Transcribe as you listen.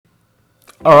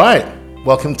All right,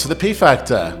 welcome to the P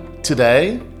Factor.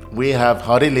 Today we have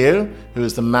Hardy Liu, who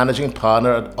is the managing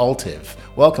partner at Altiv.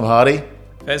 Welcome, Hardy.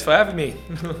 Thanks for having me.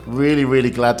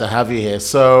 Really glad to have you here.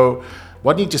 So,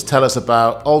 why don't you just tell us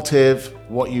about Altiv,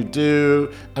 what you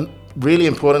do, and really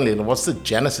importantly, what's the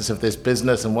genesis of this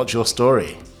business and what's your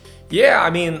story? Yeah,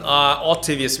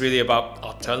 Altiv is really about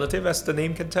alternative, as the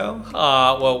name can tell.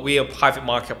 We are a private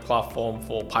market platform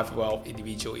for private wealth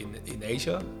individual in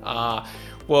Asia.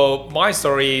 My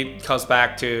story comes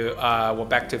back to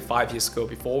 5 years ago.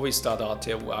 Before we started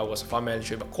Altiv, I was a fund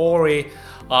manager at Macquarie.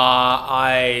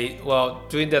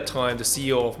 During that time, the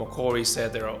CEO of Macquarie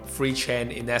said there are three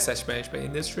trends in asset management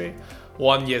industry.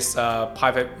 One is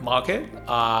private market,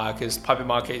 because private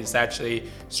market is actually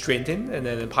strengthening, and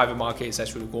then the private market is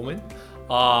actually growing.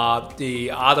 The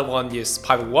other one is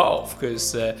private wealth,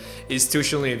 because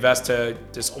institutional investor,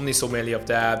 there's only so many of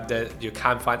them that you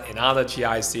can't find another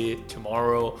GIC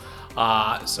tomorrow.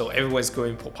 So everyone's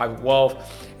going for private wealth.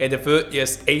 And the third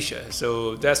is Asia.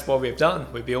 So that's what we've done.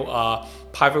 We built a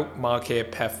private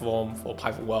market platform for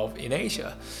private wealth in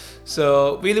Asia.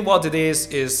 So really what it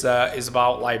is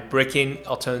about like breaking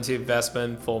alternative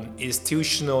investment from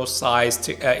institutional size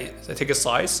ticket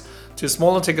size to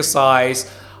smaller ticket size,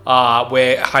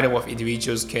 where high net worth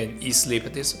individuals can easily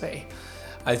participate.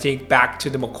 I think back to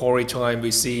the Macquarie time,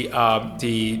 we see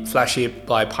the flagship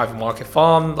like private market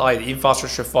fund, like the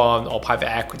infrastructure fund or private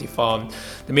equity fund.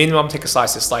 The minimum ticket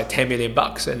size is like $10 million,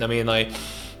 and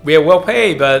we are well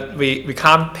paid, but we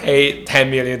can't pay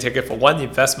 10 million ticket for one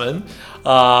investment.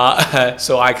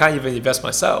 So I can't even invest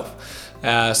myself.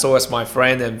 So as my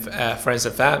friends and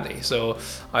family. So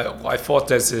I thought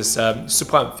this is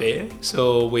super unfair.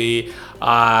 So we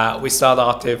started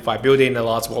Altiv by building a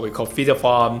lot of what we call feeder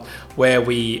fund, where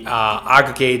we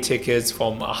aggregate tickets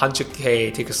from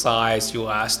 100K ticket size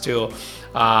US to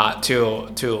a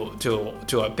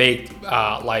big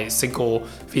like single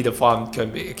feeder fund can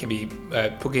be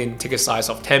put in ticket size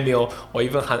of 10 mil or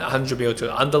even 100 mil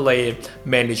to underlying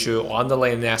manager or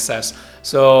underlying assets.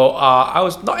 So I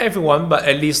was not everyone, but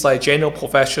at least like general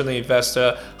professional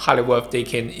investor, highly worth, they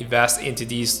can invest into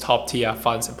these top tier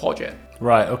funds and projects.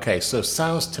 Right, okay, so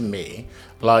sounds to me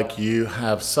like you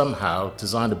have somehow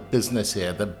designed a business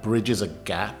here that bridges a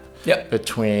gap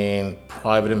between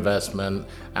private investment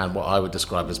and what I would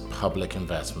describe as public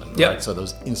investment, right? So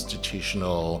those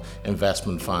institutional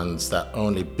investment funds that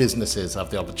only businesses have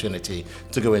the opportunity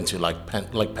to go into, like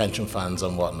pension funds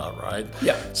and whatnot, right?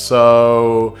 Yeah.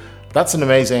 So that's an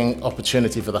amazing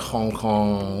opportunity for the Hong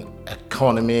Kong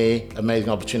economy, amazing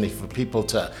opportunity for people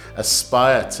to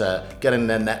aspire to getting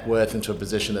their net worth into a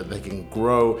position that they can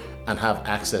grow and have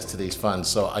access to these funds.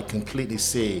 So I completely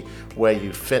see where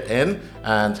you fit in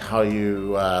and how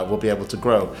you will be able to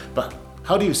grow. But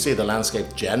how do you see the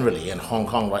landscape generally in Hong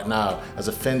Kong right now as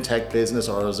a fintech business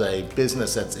or as a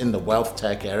business that's in the wealth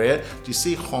tech area? Do you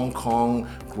see Hong Kong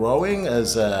growing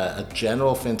as a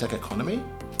general fintech economy?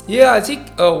 Yeah, I think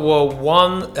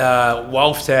one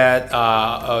wealth tech,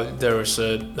 there's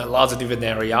a lot of different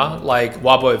area, like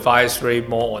Warburg Advisory,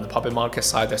 more on the public market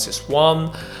side. That's just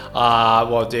one.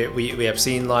 We have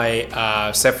seen like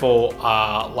several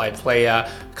like player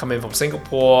coming from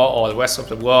Singapore or the rest of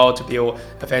the world to build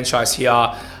a franchise here.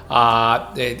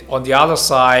 On the other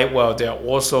side, there are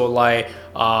also like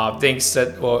things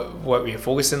that what we're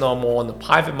focusing on more on the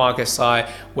private market side,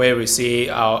 where we see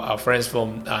our friends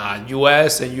from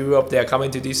US and Europe, they are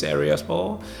coming to this area as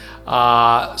well.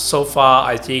 So far,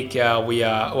 I think we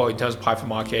are, in terms of private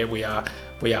market, we are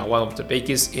one of the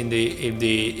biggest in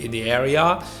the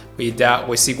area.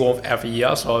 We see growth every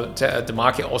year, so the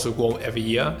market also grow every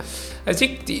year. I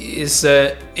think if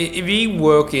we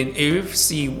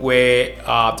see where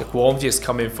the growth is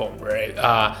coming from, right?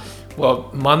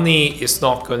 Money is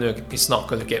not gonna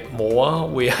get more.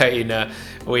 We are in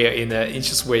an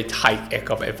interest rate hike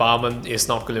environment. It's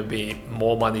not gonna be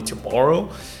more money tomorrow.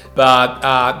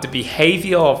 But the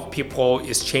behavior of people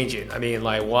is changing.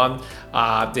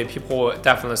 The people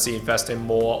definitely investing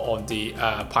more on the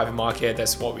private market.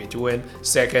 That's what we're doing.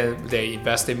 Second, they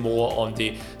investing more on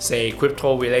the, say,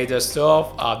 crypto related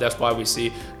stuff. That's why we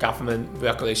see government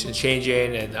regulation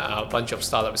changing and a bunch of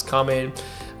startups coming.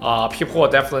 People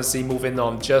are definitely moving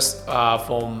on just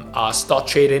from stock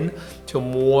trading to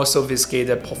more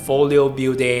sophisticated portfolio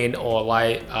building or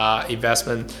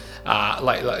investment.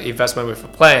 Like investment with a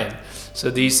plan. So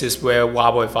this is where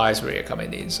Warburg Advisory are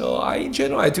coming in. So in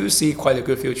general, I do see quite a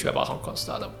good future about Hong Kong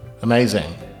startup.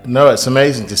 Amazing. No, it's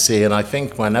amazing to see. And I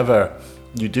think whenever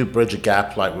you do bridge a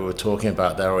gap like we were talking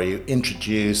about there, or you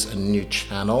introduce a new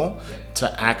channel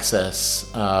to access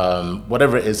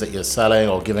whatever it is that you're selling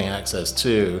or giving access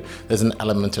to. There's an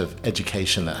element of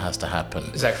education that has to happen.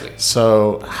 Exactly.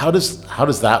 So how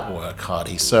does that work,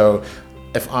 Hardy? So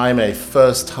if I'm a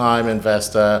first-time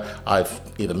investor, I've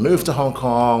either moved to Hong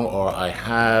Kong or I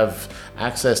have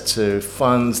access to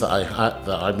funds that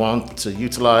I want to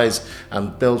utilize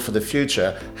and build for the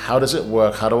future. How does it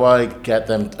work? How do I get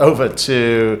them over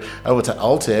to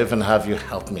Altiv and have you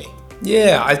help me?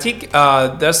 Yeah, I think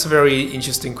that's a very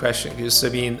interesting question, because I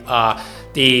mean,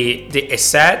 the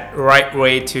exact right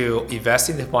way to invest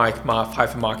in the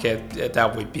private market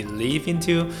that we believe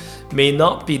into may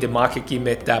not be the market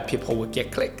gimmick that people would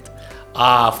get clicked.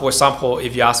 For example,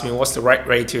 if you ask me what's the right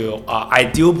way to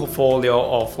ideal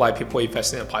portfolio of like people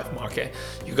investing in the private market,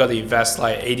 you got to invest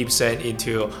like 80%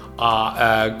 into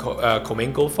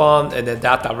commingled fund, and then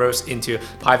that diverts into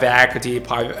private equity,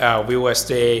 private real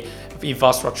estate,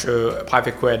 infrastructure,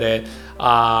 private credit,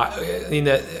 and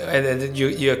then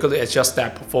you're going to adjust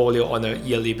that portfolio on a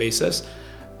yearly basis.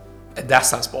 And that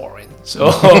sounds boring. So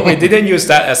we didn't use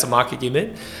that as a market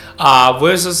gimmick.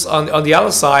 Versus on the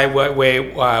other side,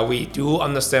 where we do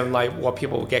understand like what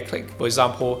people will get clicked. For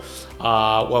example,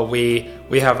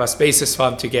 we have a SpaceX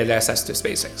fund to get access to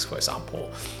SpaceX, for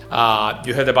example.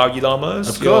 You heard about Elon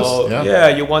Musk? Of course, yeah.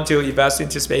 You want to invest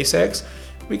into SpaceX?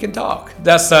 We can talk.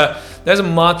 That's a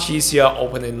much easier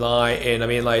opening line, and I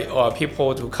mean like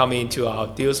people who come into our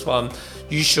deals fund,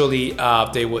 usually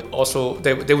they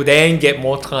would then get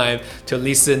more time to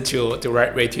listen to the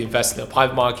right way to invest in the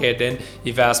private market, then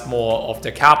invest more of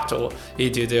the capital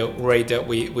into the rate that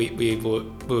we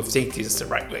would think is the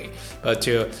right way. But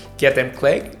to get them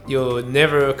clicked, you'll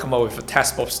never come up with a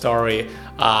textbook story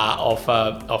of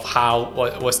how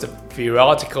what's the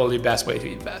theoretically best way to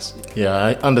invest. Yeah,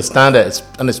 I understand it,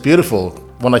 and it's beautiful.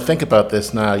 When I think about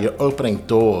this now, you're opening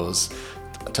doors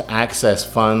to access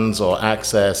funds or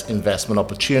access investment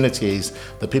opportunities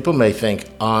that people may think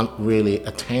aren't really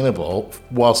attainable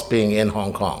whilst being in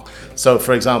Hong Kong. So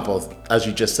for example, as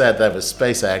you just said, there was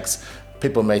SpaceX.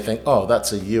 People may think, oh,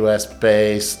 that's a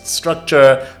US-based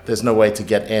structure, there's no way to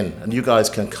get in. And you guys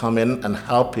can come in and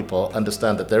help people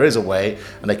understand that there is a way,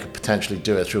 and they could potentially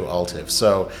do it through Altiv.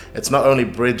 So it's not only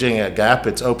bridging a gap,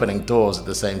 it's opening doors at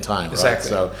the same time. Exactly.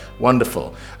 Right? So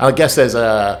wonderful. And I guess there's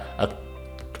a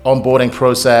onboarding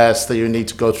process that you need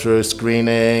to go through,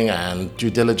 screening and due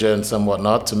diligence and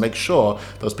whatnot, to make sure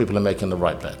those people are making the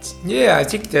right bets. Yeah, I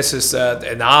think this is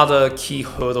another key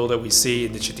hurdle that we see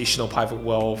in the traditional private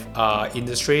wealth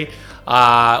industry.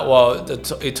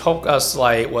 It took us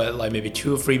like maybe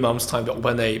 2 or 3 months time to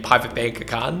open a private bank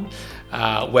account.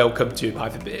 Welcome to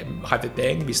private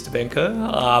bank, Mr. Banker.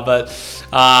 But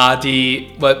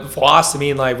for us, I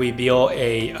mean, like we built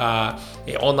a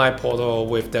online portal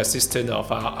with the assistance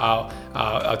of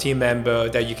our team member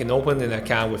that you can open an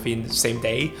account within the same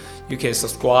day. You can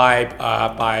subscribe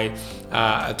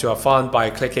to a fund by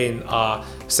clicking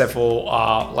several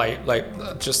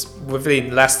just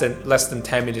within less than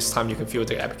 10 minutes time you can fill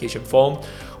the application form.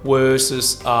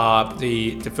 Versus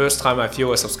the first time I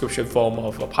filled a subscription form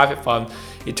of a private fund,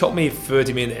 it took me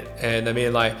 30 minutes, and I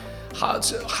mean like how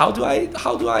do I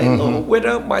know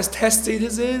whether my tax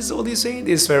status is all these things?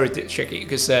 It's very tricky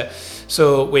because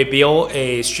so we built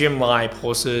a streamlined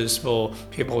process for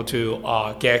people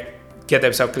to get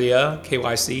themselves clear,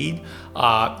 KYC,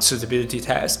 suitability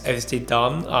test, everything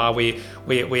done. We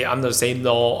under the same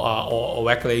law or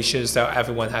regulations that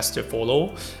everyone has to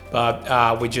follow,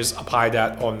 but we just apply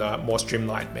that on a more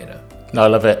streamlined manner. No, I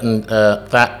love it. And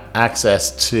that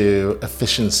access to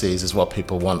efficiencies is what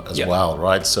people want as well,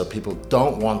 right? So people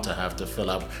don't want to have to fill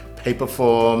out paper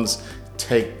forms,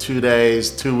 take 2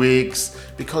 days, 2 weeks,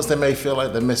 because they may feel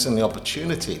like they're missing the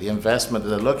opportunity. The investment that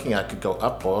they're looking at could go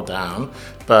up or down,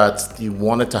 but you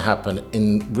want it to happen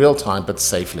in real time, but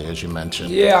safely, as you mentioned.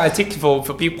 Yeah, I think for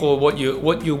people, what you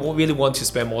really want to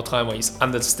spend more time on is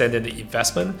understanding the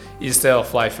investment instead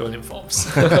of like filling forms.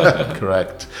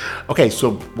 Correct. Okay,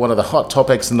 so one of the hot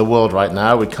topics in the world right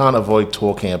now, we can't avoid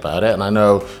talking about it, and I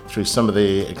know through some of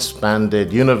the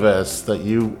expanded universe that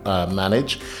you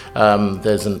manage,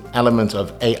 there's an element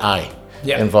of AI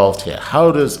involved here.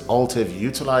 How does Altiv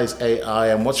utilize AI,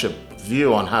 and what's your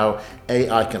view on how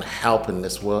AI can help in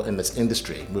this world, in this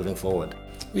industry moving forward?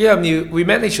 Yeah, I mean, we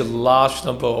manage a large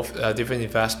number of different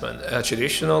investments.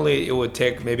 Traditionally, it would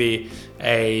take maybe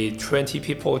a 20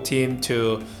 people team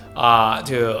to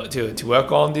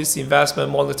work on this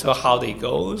investment, monitor how they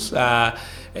goes,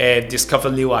 and discover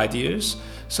new ideas.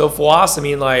 So for us, I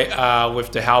mean, like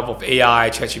with the help of AI,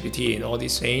 ChatGPT, and all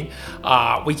these things,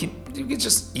 you can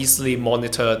just easily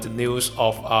monitor the news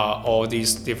of all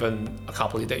these different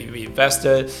companies that you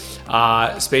invested.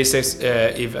 SpaceX,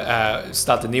 if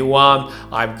start a new one,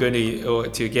 I'm going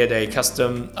to get a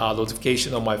custom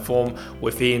notification on my phone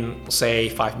within, say,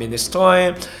 5 minutes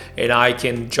time, and I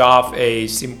can drop a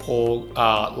simple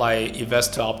like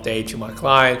investor update to my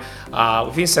client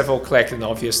within several clicks, and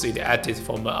obviously they added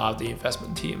from the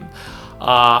investment team.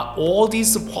 All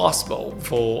these are possible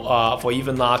for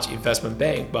even large investment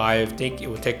bank, but I think it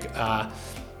would take a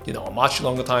much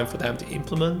longer time for them to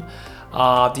implement.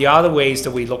 The other ways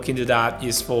that we look into that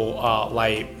is for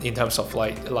like in terms of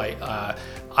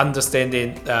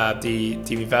understanding the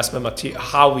investment material,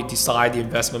 how we decide the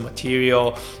investment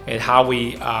material, and how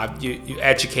we you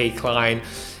educate client.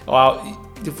 Well,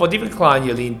 for different clients,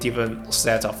 you need different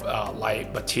set of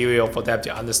like material for them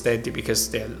to understand it, because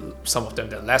some of them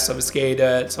they're less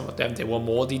sophisticated, some of them they want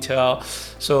more detail.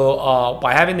 So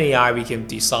by having AI, we can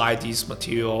decide these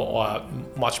material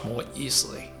much more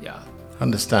easily. Yeah.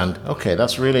 Understand. Okay,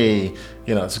 that's really,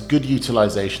 it's a good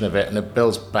utilization of it, and it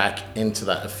builds back into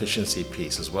that efficiency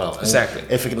piece as well. And exactly.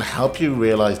 if it can help you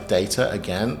realize data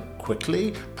again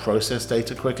quickly, process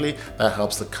data quickly, that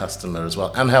helps the customer as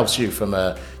well, and helps you from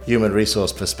a human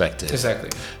resource perspective. Exactly.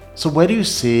 So where do you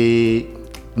see,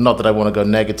 not that I want to go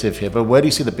negative here, but where do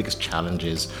you see the biggest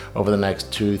challenges over the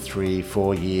next 2, 3,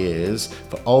 4 years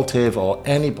for Altiv or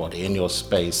anybody in your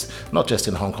space, not just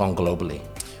in Hong Kong, globally?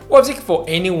 Well, I think for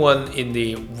anyone in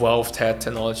the wealth tech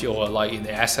technology or like in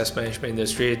the asset management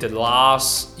industry, the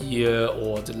last year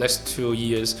or the last 2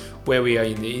 years where we are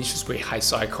in the interest rate high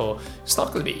cycle, it's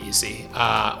not going to be easy.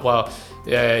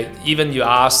 Even you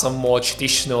ask some more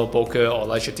traditional broker or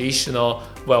like traditional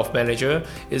wealth manager,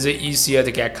 is it easier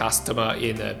to get customer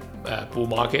in a bull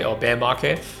market or bear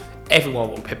market? Everyone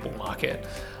will pick bull market.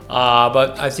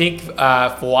 But I think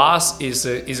for us is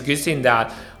a good thing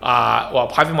that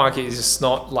private market is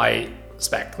not like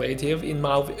speculative in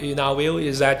our view.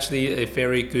 Is actually a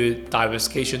very good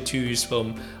diversification tools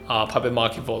from public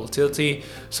market volatility.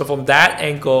 So from that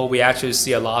angle, we actually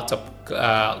see a lot of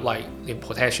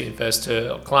potential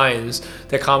investor or clients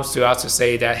that comes to us to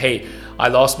say that, hey, I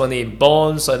lost money in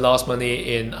bonds, I lost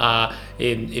money in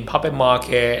public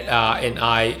market, and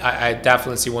I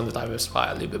definitely want to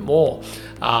diversify a little bit more.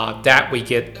 That we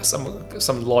get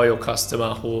some loyal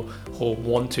customer who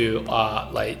want to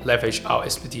leverage our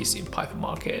expertise in private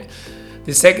market.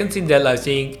 The second thing that I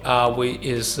think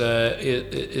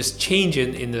is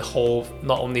changing in the whole,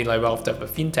 not only like wealth tech but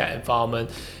fintech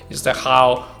environment, is that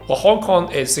Hong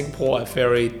Kong and Singapore are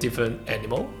very different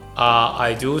animal.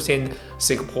 I do think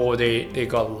Singapore they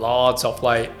got lots of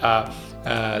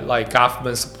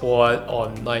government support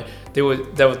on they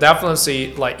will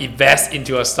definitely invest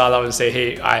into a startup and say,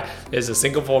 hey, there's a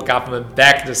Singapore government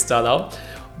back the startup.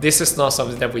 This is not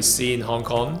something that we see in Hong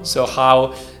Kong. So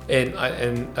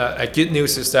good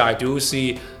news is that I do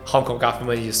see Hong Kong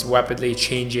government is rapidly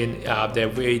changing their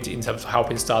rate in terms of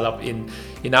helping startup in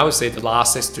I would say the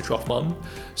last 6 to 12 months.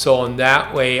 So in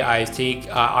that way, I think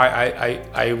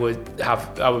I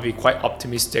would be quite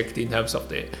optimistic in terms of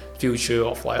the future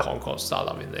of Hong Kong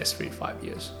startup in the next 3 to 5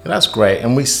 years. And that's great,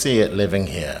 and we see it living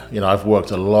here. I've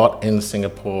worked a lot in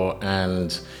Singapore,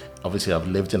 and obviously I've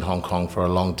lived in Hong Kong for a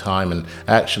long time, and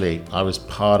actually I was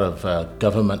part of a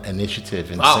government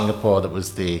initiative in Singapore that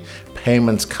was the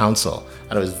Payments Council,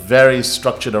 and it was very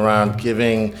structured around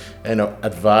giving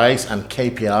advice and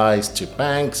KPIs to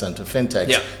banks and to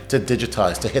fintechs to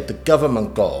digitize, to hit the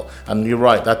government goal. And you're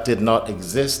right, that did not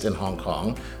exist in Hong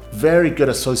Kong. Very good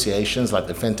associations like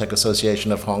the FinTech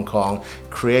Association of Hong Kong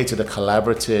created a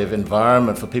collaborative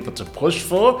environment for people to push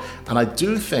for, and I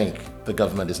do think the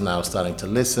government is now starting to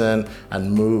listen and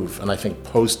move. And I think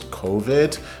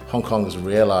post-COVID, Hong Kong has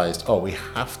realized, we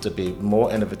have to be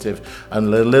more innovative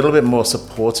and a little bit more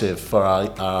supportive for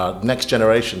our next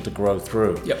generation to grow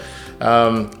through. Yep.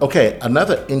 Okay,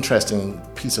 another interesting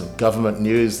piece of government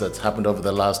news that's happened over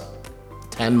the last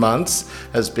 10 months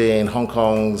has been Hong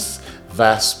Kong's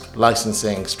VASP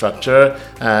licensing structure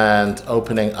and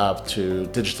opening up to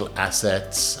digital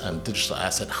assets and digital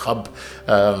asset hub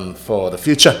for the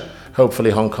future. Hopefully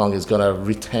Hong Kong is going to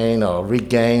retain or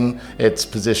regain its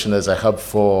position as a hub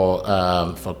for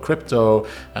crypto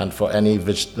and for any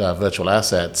virtual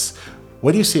assets.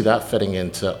 Where do you see that fitting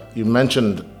into? You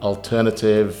mentioned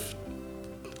alternative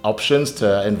options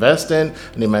to invest in,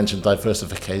 and you mentioned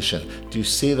diversification. Do you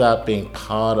see that being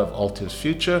part of Altiv's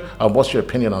future? What's your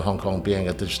opinion on Hong Kong being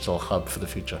a digital hub for the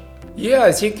future? Yeah,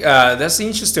 I think that's an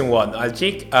interesting one. I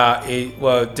think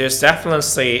there's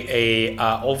definitely a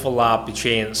overlap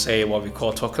between, say, what we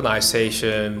call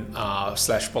tokenization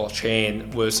slash blockchain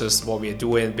versus what we're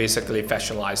doing, basically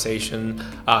fractionalization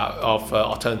of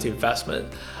alternative investment.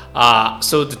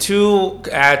 So the two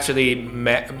actually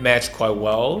match quite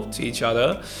well to each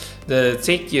other. The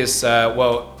thing is,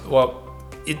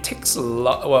 it takes a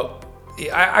lot. Well,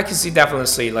 I can see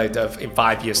definitely like in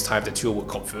 5 years' time the two will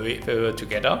converge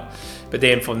together. But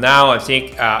then for now, I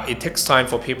think it takes time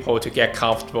for people to get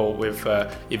comfortable with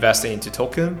investing into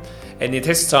token, and it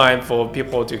takes time for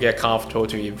people to get comfortable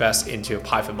to invest into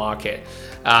private market.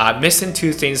 Missing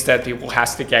two things that people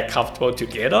has to get comfortable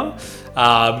together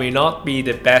may not be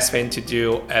the best thing to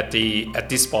do at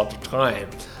this point of time.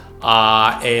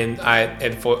 For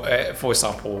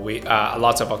example, we a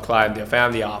lot of our clients, their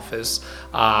family office,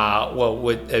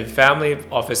 with a family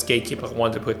office gatekeeper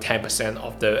want to put 10%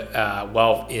 of the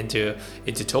wealth into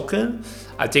token.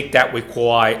 I think that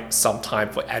requires some time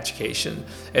for education,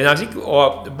 and I think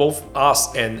both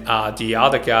us and the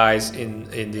other guys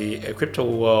in the crypto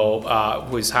world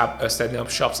who is setting up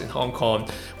shops in Hong Kong,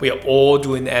 we are all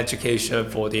doing education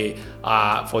for the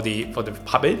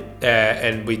public,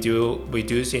 and we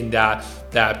do think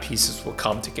that pieces will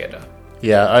come together.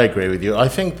 Yeah, I agree with you. I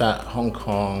think that Hong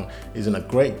Kong is in a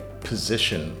great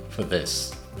position for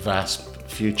this vast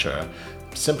future,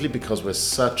 simply because we're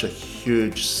such a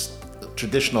huge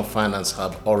traditional finance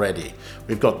hub already.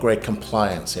 We've got great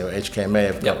compliance here. HKMA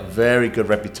have got very good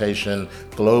reputation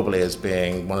globally as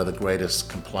being one of the greatest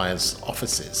compliance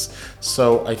offices.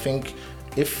 So I think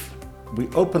if we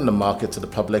open the market to the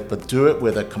public, but do it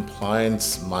with a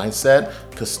compliance mindset,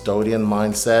 custodian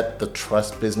mindset, the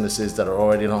trust businesses that are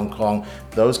already in Hong Kong,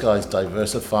 those guys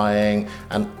diversifying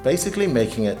and basically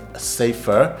making it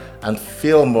safer and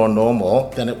feel more normal,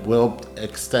 then it will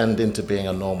extend into being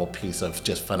a normal piece of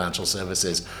just financial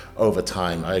services over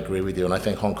time. I agree with you, and I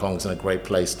think Hong Kong's in a great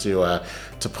place to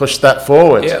push that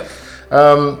forward. Yeah.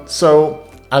 So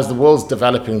as the world's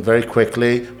developing very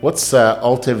quickly, what's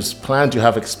Altiv's plan? Do you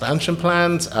have expansion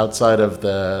plans outside of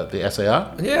the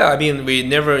SAR? Yeah, I mean, we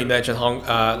never imagined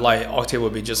Altiv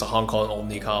would be just a Hong Kong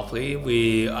only company.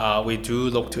 We do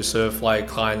look to serve like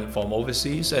clients from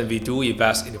overseas, and we do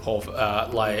invest in the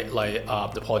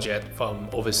project from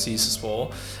overseas as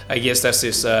well. I guess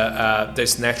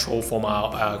that's natural from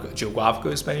our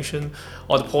geographical expansion.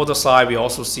 On the portal side, we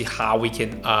also see how we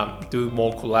can do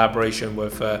more collaboration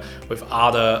with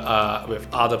other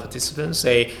participants.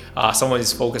 Say someone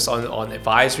is focused on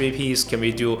advisory piece, can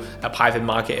we do a private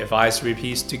market advisory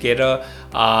piece together?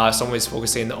 Someone is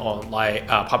focusing on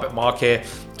public market,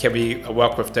 can we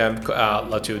work with them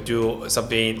to do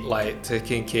something like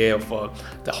taking care of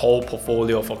the whole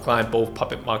portfolio for client, both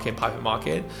public market and private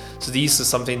market? So these are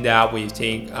something that we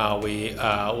think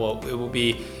it will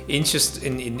be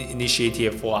interesting initiative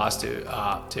for us to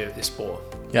explore.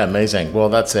 Yeah, amazing. Well,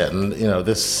 that's it. And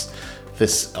this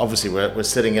obviously we're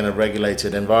sitting in a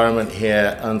regulated environment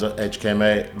here under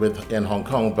HKMA in Hong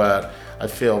Kong, but I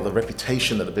feel the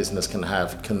reputation that the business can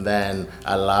have can then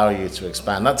allow you to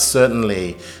expand. That's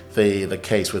certainly the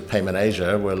case with Payment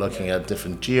Asia. We're looking at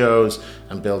different geos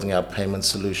and building out payment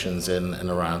solutions in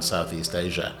and around Southeast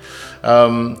Asia.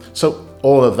 So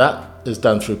all of that is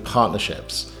done through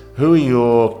partnerships. Who are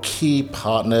your key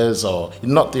partners, or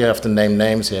not that you have to name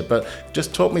names here, but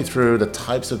just talk me through the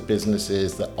types of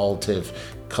businesses that Altiv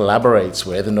collaborates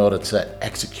with in order to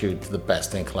execute the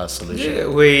best-in-class solution? Yeah,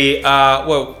 we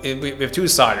have two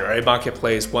sides, right?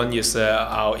 Marketplace. One is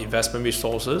our investment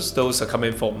resources. Those are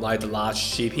coming from the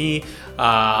large GP,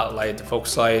 like the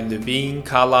folks like Levine,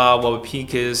 Carlyle, Warburg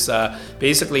Pincus.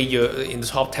 Basically, you're in the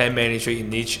top 10 managers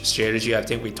in each strategy. I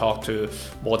think we talked to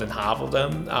more than half of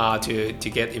them to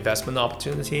get investment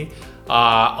opportunity.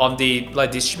 On the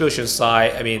distribution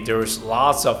side, I mean, there's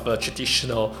lots of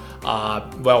traditional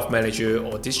wealth manager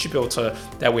or distributor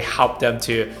that we help them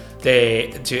to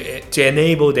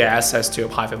enable their access to a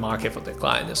private market for their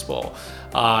client as well.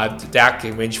 That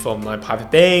can range from private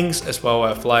banks as well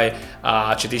as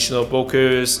traditional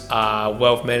brokers,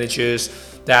 wealth managers,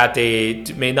 that they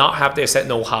may not have the set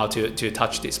know-how to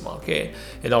touch this market.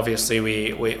 And obviously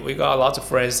we got lots of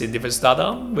friends in different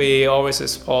startups. We always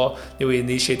explore new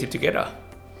initiative together.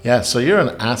 Yeah, so you're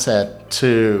an asset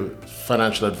to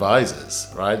financial advisors,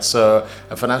 right? So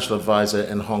a financial advisor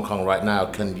in Hong Kong right now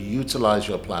can utilize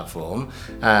your platform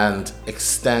and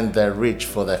extend their reach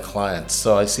for their clients.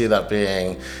 So I see that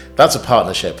that's a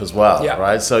partnership as well, Yeah.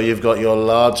 right? So you've got your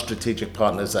large strategic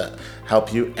partners that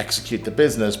help you execute the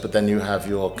business, but then you have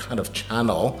your kind of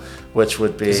channel, which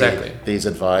would be Exactly. these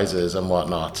advisors and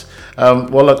whatnot.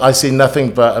 Well, look, I see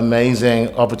nothing but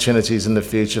amazing opportunities in the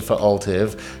future for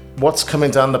Altiv. What's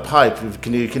coming down the pipe?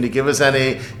 Can you give us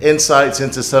any insights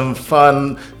into some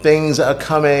fun things that are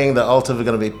coming that Altiv are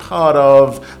going to be part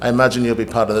of? I imagine you'll be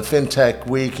part of the FinTech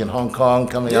Week in Hong Kong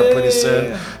coming up pretty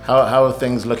soon. How are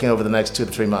things looking over the next 2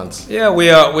 to 3 months? Yeah, we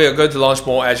are going to launch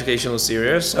more educational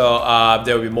series. So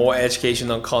there will be more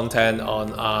educational content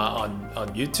on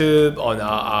YouTube, on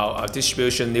our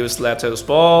distribution newsletter as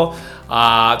well.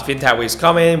 The FinTech Week is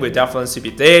coming. We'll definitely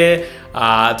be there.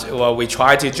 We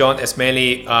try to join as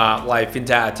many like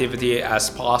FinTech activity as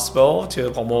possible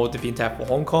to promote the FinTech for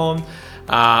Hong Kong.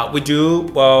 We do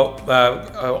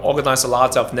organize a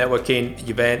lot of networking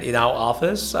event in our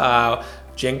office.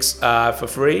 Drinks for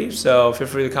free, so feel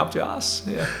free to come to us.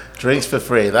 Yeah. Drinks for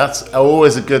free, that's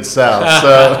always a good sell.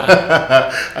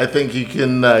 So I think you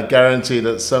can guarantee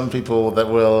that some people that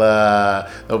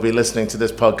will be listening to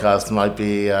this podcast might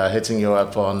be hitting you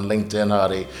up on LinkedIn,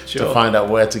 Hardy, to find out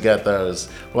where to get those.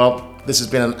 Well, this has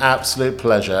been an absolute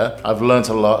pleasure. I've learned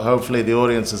a lot. Hopefully the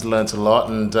audience has learned a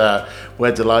lot, and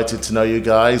we're delighted to know you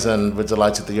guys, and we're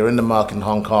delighted that you're in the market in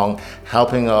Hong Kong,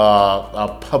 helping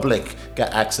our public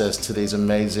get access to these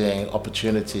amazing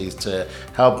opportunities to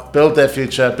help build their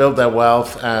future, build their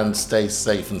wealth, and stay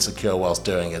safe and secure whilst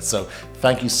doing it. So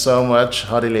thank you so much,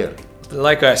 Hardy Liu.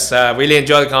 Likewise, really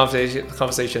enjoyed the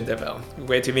conversation, Devil.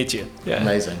 Great to meet you. Yeah.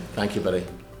 Amazing. Thank you, buddy.